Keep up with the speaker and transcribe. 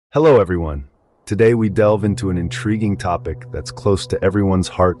Hello everyone. Today we delve into an intriguing topic that's close to everyone's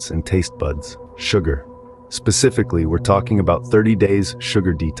hearts and taste buds, sugar. Specifically, we're talking about 30 days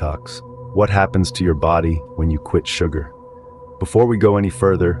sugar detox. What happens to your body when you quit sugar? Before we go any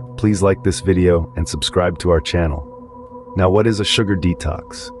further, please like this video and subscribe to our channel. Now, what is a sugar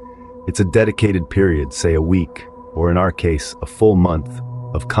detox? It's a dedicated period, say a week, or in our case, a full month,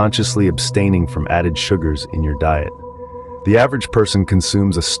 of consciously abstaining from added sugars in your diet. The average person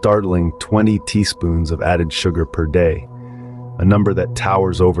consumes a startling 20 teaspoons of added sugar per day, a number that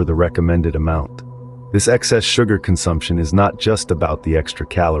towers over the recommended amount. This excess sugar consumption is not just about the extra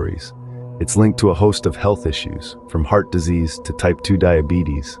calories. It's linked to a host of health issues, from heart disease to type 2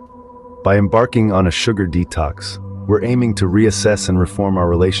 diabetes. By embarking on a sugar detox, we're aiming to reassess and reform our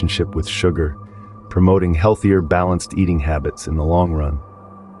relationship with sugar, promoting healthier, balanced eating habits in the long run.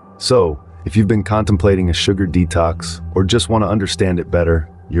 So, if you've been contemplating a sugar detox or just want to understand it better,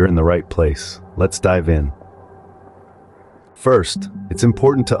 you're in the right place. Let's dive in. First, it's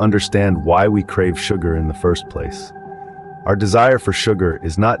important to understand why we crave sugar in the first place. Our desire for sugar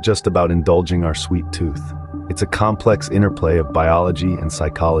is not just about indulging our sweet tooth. It's a complex interplay of biology and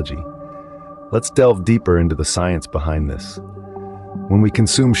psychology. Let's delve deeper into the science behind this. When we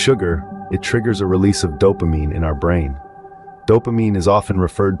consume sugar, it triggers a release of dopamine in our brain. Dopamine is often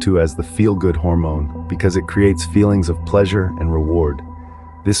referred to as the feel-good hormone because it creates feelings of pleasure and reward.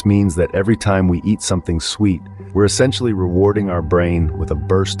 This means that every time we eat something sweet, we're essentially rewarding our brain with a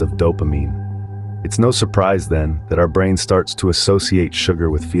burst of dopamine. It's no surprise then that our brain starts to associate sugar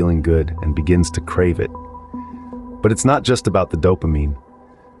with feeling good and begins to crave it. But it's not just about the dopamine.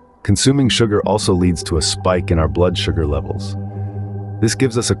 Consuming sugar also leads to a spike in our blood sugar levels. This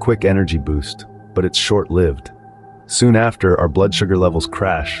gives us a quick energy boost, but it's short-lived. Soon after, our blood sugar levels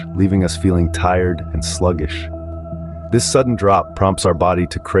crash, leaving us feeling tired and sluggish. This sudden drop prompts our body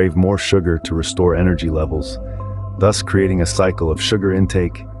to crave more sugar to restore energy levels, thus creating a cycle of sugar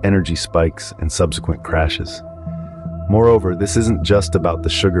intake, energy spikes, and subsequent crashes. Moreover, this isn't just about the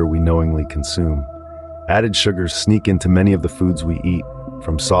sugar we knowingly consume. Added sugars sneak into many of the foods we eat,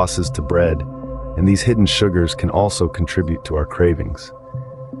 from sauces to bread, and these hidden sugars can also contribute to our cravings.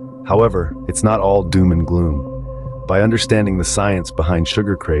 However, it's not all doom and gloom. By understanding the science behind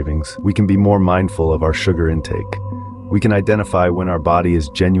sugar cravings, we can be more mindful of our sugar intake. We can identify when our body is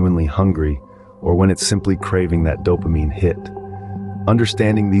genuinely hungry or when it's simply craving that dopamine hit.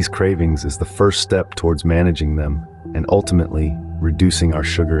 Understanding these cravings is the first step towards managing them and ultimately reducing our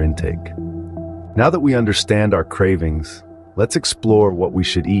sugar intake. Now that we understand our cravings, let's explore what we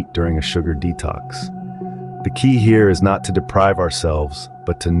should eat during a sugar detox. The key here is not to deprive ourselves,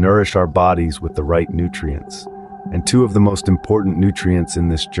 but to nourish our bodies with the right nutrients. And two of the most important nutrients in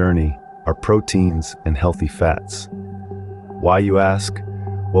this journey are proteins and healthy fats. Why, you ask?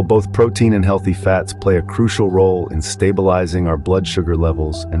 Well, both protein and healthy fats play a crucial role in stabilizing our blood sugar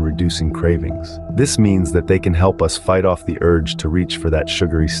levels and reducing cravings. This means that they can help us fight off the urge to reach for that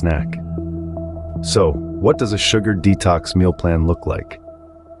sugary snack. So, what does a sugar detox meal plan look like?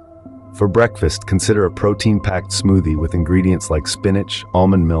 For breakfast, consider a protein-packed smoothie with ingredients like spinach,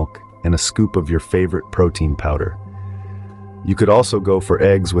 almond milk, and a scoop of your favorite protein powder. You could also go for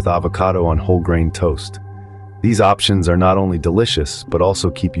eggs with avocado on whole grain toast. These options are not only delicious, but also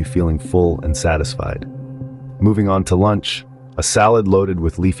keep you feeling full and satisfied. Moving on to lunch, a salad loaded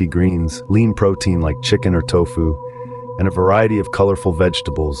with leafy greens, lean protein like chicken or tofu, and a variety of colorful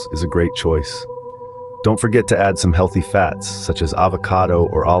vegetables is a great choice. Don't forget to add some healthy fats, such as avocado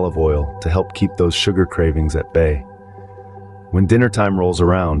or olive oil, to help keep those sugar cravings at bay. When dinner time rolls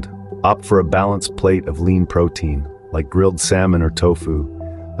around, opt for a balanced plate of lean protein, like grilled salmon or tofu,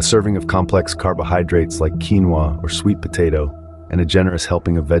 a serving of complex carbohydrates like quinoa or sweet potato, and a generous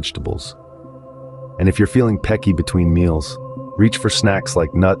helping of vegetables. And if you're feeling pecky between meals, reach for snacks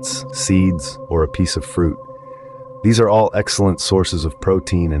like nuts, seeds, or a piece of fruit. These are all excellent sources of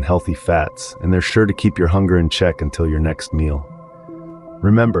protein and healthy fats, and they're sure to keep your hunger in check until your next meal.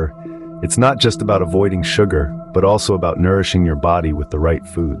 Remember, it's not just about avoiding sugar, but also about nourishing your body with the right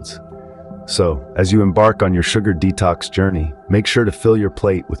foods. So, as you embark on your sugar detox journey, make sure to fill your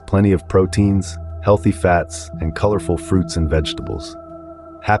plate with plenty of proteins, healthy fats, and colorful fruits and vegetables.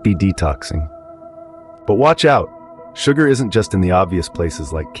 Happy detoxing. But watch out! Sugar isn't just in the obvious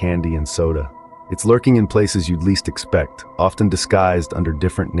places like candy and soda. It's lurking in places you'd least expect, often disguised under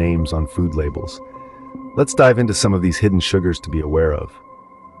different names on food labels. Let's dive into some of these hidden sugars to be aware of.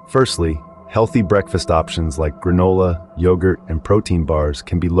 Firstly, healthy breakfast options like granola, yogurt, and protein bars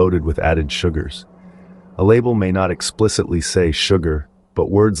can be loaded with added sugars. A label may not explicitly say sugar,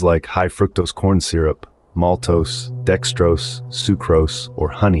 but words like high fructose corn syrup, maltose, dextrose, sucrose, or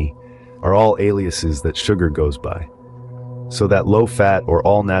honey are all aliases that sugar goes by. So that low-fat or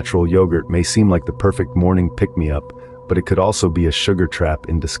all-natural yogurt may seem like the perfect morning pick-me-up, but it could also be a sugar trap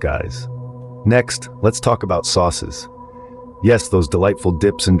in disguise. Next, let's talk about sauces. Yes, those delightful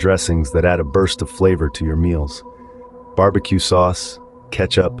dips and dressings that add a burst of flavor to your meals. Barbecue sauce,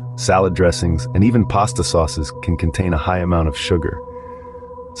 ketchup, salad dressings, and even pasta sauces can contain a high amount of sugar.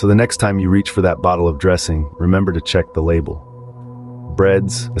 So the next time you reach for that bottle of dressing, remember to check the label.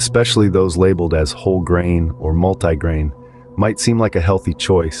 Breads, especially those labeled as whole grain or multigrain, might seem like a healthy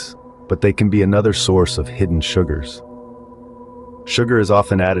choice, but they can be another source of hidden sugars. Sugar is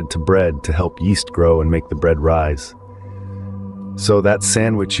often added to bread to help yeast grow and make the bread rise. So that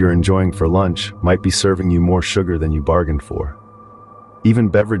sandwich you're enjoying for lunch might be serving you more sugar than you bargained for. Even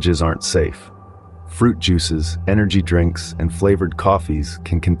beverages aren't safe. Fruit juices, energy drinks, and flavored coffees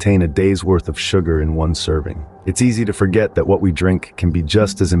can contain a day's worth of sugar in one serving. It's easy to forget that what we drink can be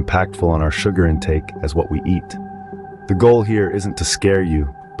just as impactful on our sugar intake as what we eat. The goal here isn't to scare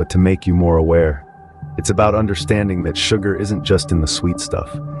you, but to make you more aware. It's about understanding that sugar isn't just in the sweet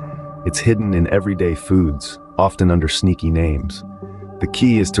stuff. It's hidden in everyday foods, often under sneaky names. The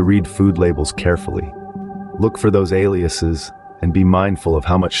key is to read food labels carefully. Look for those aliases and be mindful of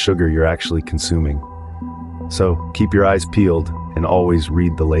how much sugar you're actually consuming. So keep your eyes peeled and always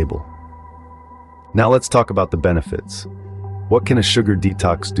read the label. Now let's talk about the benefits. What can a sugar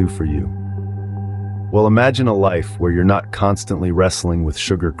detox do for you? Well, imagine a life where you're not constantly wrestling with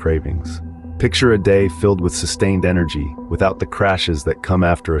sugar cravings. Picture a day filled with sustained energy without the crashes that come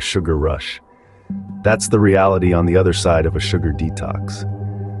after a sugar rush. That's the reality on the other side of a sugar detox.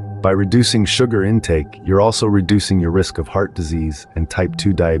 By reducing sugar intake, you're also reducing your risk of heart disease and type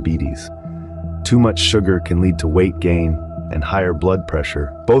 2 diabetes. Too much sugar can lead to weight gain and higher blood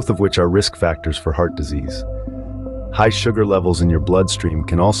pressure, both of which are risk factors for heart disease. High sugar levels in your bloodstream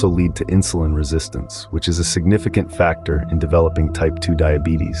can also lead to insulin resistance, which is a significant factor in developing type 2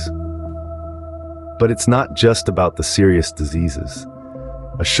 diabetes. But it's not just about the serious diseases.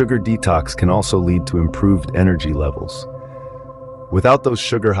 A sugar detox can also lead to improved energy levels. Without those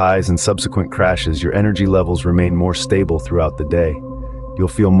sugar highs and subsequent crashes, your energy levels remain more stable throughout the day. You'll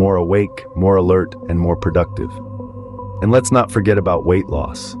feel more awake, more alert, and more productive. And let's not forget about weight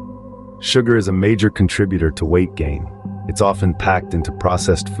loss. Sugar is a major contributor to weight gain. It's often packed into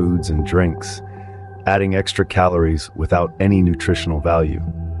processed foods and drinks, adding extra calories without any nutritional value.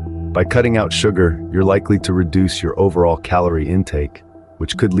 By cutting out sugar, you're likely to reduce your overall calorie intake,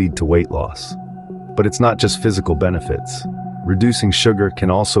 which could lead to weight loss. But it's not just physical benefits. Reducing sugar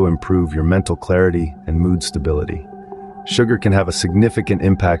can also improve your mental clarity and mood stability. Sugar can have a significant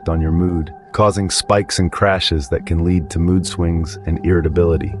impact on your mood, causing spikes and crashes that can lead to mood swings and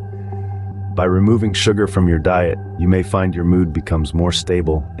irritability. By removing sugar from your diet, you may find your mood becomes more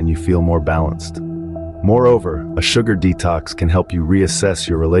stable and you feel more balanced. Moreover, a sugar detox can help you reassess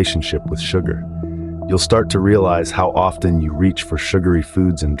your relationship with sugar. You'll start to realize how often you reach for sugary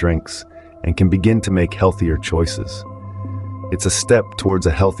foods and drinks, and can begin to make healthier choices. It's a step towards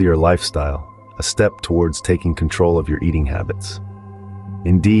a healthier lifestyle, a step towards taking control of your eating habits.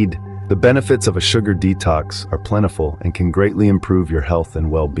 Indeed, the benefits of a sugar detox are plentiful and can greatly improve your health and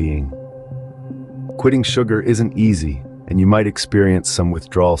well-being. Quitting sugar isn't easy, and you might experience some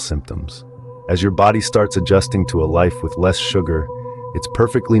withdrawal symptoms. As your body starts adjusting to a life with less sugar, it's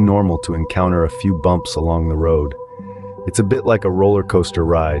perfectly normal to encounter a few bumps along the road. It's a bit like a roller coaster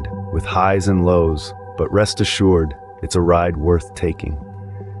ride, with highs and lows, but rest assured, it's a ride worth taking.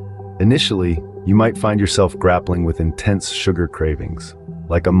 Initially, you might find yourself grappling with intense sugar cravings.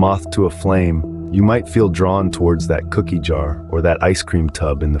 Like a moth to a flame, you might feel drawn towards that cookie jar or that ice cream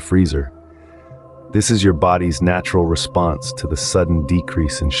tub in the freezer. This is your body's natural response to the sudden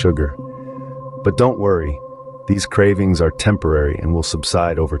decrease in sugar. But don't worry, these cravings are temporary and will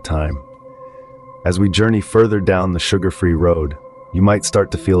subside over time. As we journey further down the sugar-free road, you might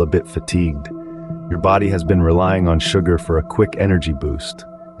start to feel a bit fatigued. Your body has been relying on sugar for a quick energy boost,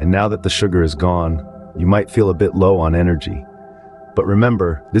 and now that the sugar is gone, you might feel a bit low on energy. But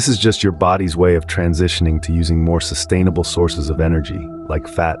remember, this is just your body's way of transitioning to using more sustainable sources of energy, like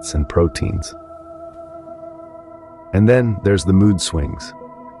fats and proteins. And then there's the mood swings.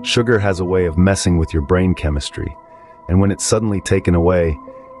 Sugar has a way of messing with your brain chemistry, and when it's suddenly taken away,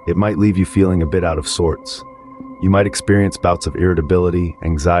 it might leave you feeling a bit out of sorts. You might experience bouts of irritability,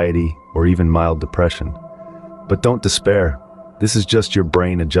 anxiety, or even mild depression. But don't despair. This is just your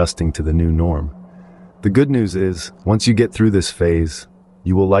brain adjusting to the new norm. The good news is, once you get through this phase,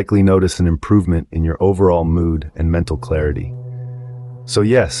 you will likely notice an improvement in your overall mood and mental clarity. So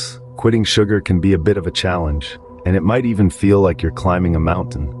yes, Quitting sugar can be a bit of a challenge, and it might even feel like you're climbing a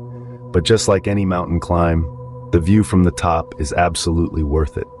mountain. But just like any mountain climb, the view from the top is absolutely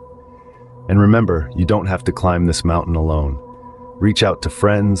worth it. And remember, you don't have to climb this mountain alone. Reach out to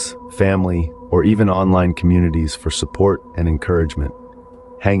friends, family, or even online communities for support and encouragement.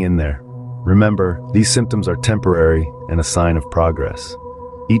 Hang in there. Remember, these symptoms are temporary and a sign of progress.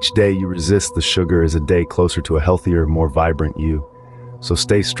 Each day you resist the sugar is a day closer to a healthier, more vibrant you. So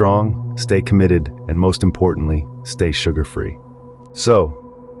stay strong, stay committed, and most importantly, stay sugar-free.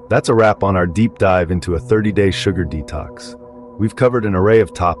 So, that's a wrap on our deep dive into a 30-day sugar detox. We've covered an array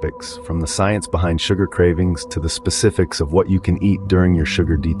of topics, from the science behind sugar cravings to the specifics of what you can eat during your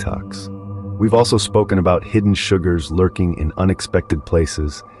sugar detox. We've also spoken about hidden sugars lurking in unexpected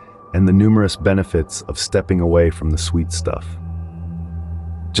places and the numerous benefits of stepping away from the sweet stuff.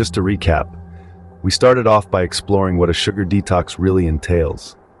 Just to recap, we started off by exploring what a sugar detox really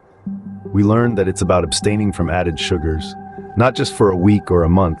entails. We learned that it's about abstaining from added sugars, not just for a week or a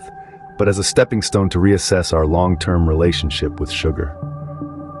month, but as a stepping stone to reassess our long-term relationship with sugar.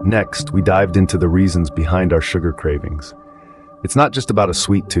 Next, we dived into the reasons behind our sugar cravings. It's not just about a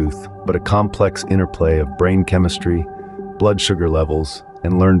sweet tooth, but a complex interplay of brain chemistry, blood sugar levels,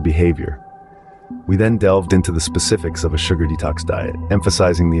 and learned behavior. We then delved into the specifics of a sugar detox diet,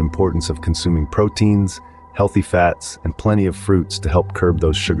 emphasizing the importance of consuming proteins, healthy fats, and plenty of fruits to help curb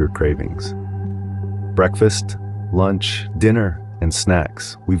those sugar cravings. Breakfast, lunch, dinner, and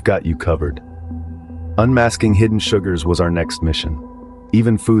snacks, we've got you covered. Unmasking hidden sugars was our next mission.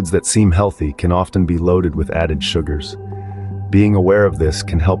 Even foods that seem healthy can often be loaded with added sugars. Being aware of this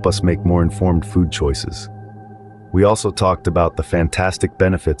can help us make more informed food choices. We also talked about the fantastic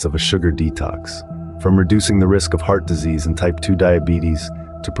benefits of a sugar detox, from reducing the risk of heart disease and type 2 diabetes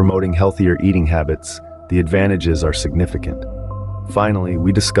to promoting healthier eating habits. The advantages are significant. Finally,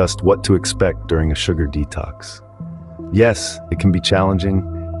 we discussed what to expect during a sugar detox. Yes, it can be challenging,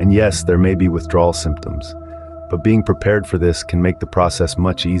 and yes, there may be withdrawal symptoms, but being prepared for this can make the process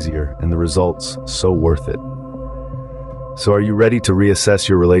much easier and the results so worth it. So are you ready to reassess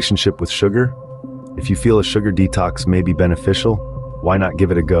your relationship with sugar? If you feel a sugar detox may be beneficial, why not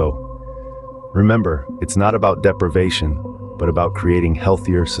give it a go? Remember, it's not about deprivation, but about creating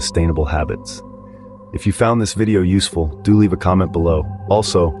healthier, sustainable habits. If you found this video useful, do leave a comment below.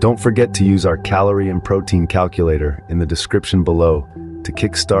 Also, don't forget to use our calorie and protein calculator in the description below to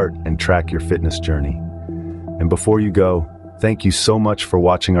kickstart and track your fitness journey. And before you go, thank you so much for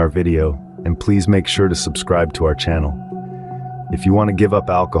watching our video, and please make sure to subscribe to our channel. If you want to give up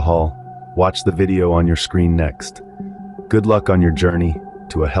alcohol, watch the video on your screen next. Good luck on your journey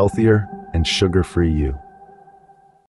to a healthier and sugar-free you.